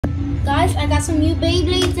guys, I got some new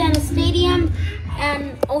Beyblades and a stadium,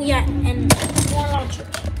 and oh yeah, and more launchers.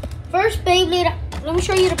 First Beyblade, let me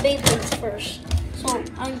show you the Beyblades first. So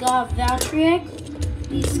I got Valtryek,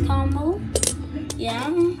 Beast Combo, yeah.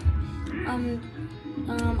 I don't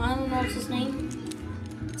know what's his name.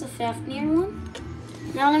 It's a Fafnir one.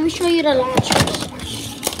 Now let me show you the launchers.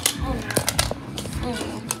 Oh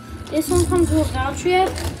no. This one comes with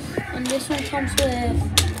Valtryek, and this one comes with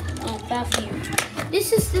Fafnir.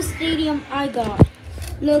 This is the stadium I got.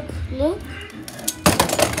 Look.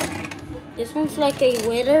 This one's like a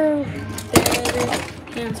better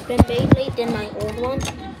hand spin Beyblade than my old one.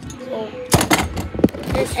 So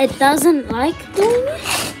it doesn't like doing it.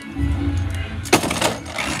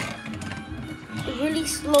 It really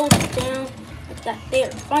slows down like that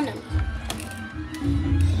there, finally.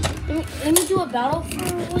 Let me do a battle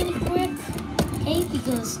for really quick, okay?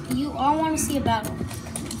 Because you all want to see a battle.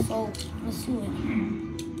 So let's do it.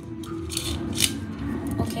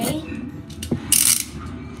 Okay.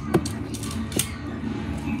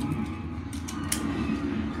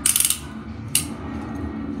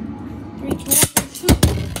 3, 2, 1, shoot.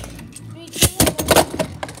 3, 2,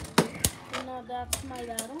 1. Now that's my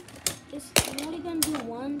battle. I'm only gonna do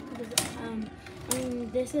one because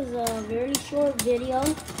this is a very short video.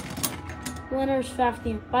 Winner's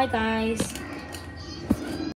Fafnir. Bye guys.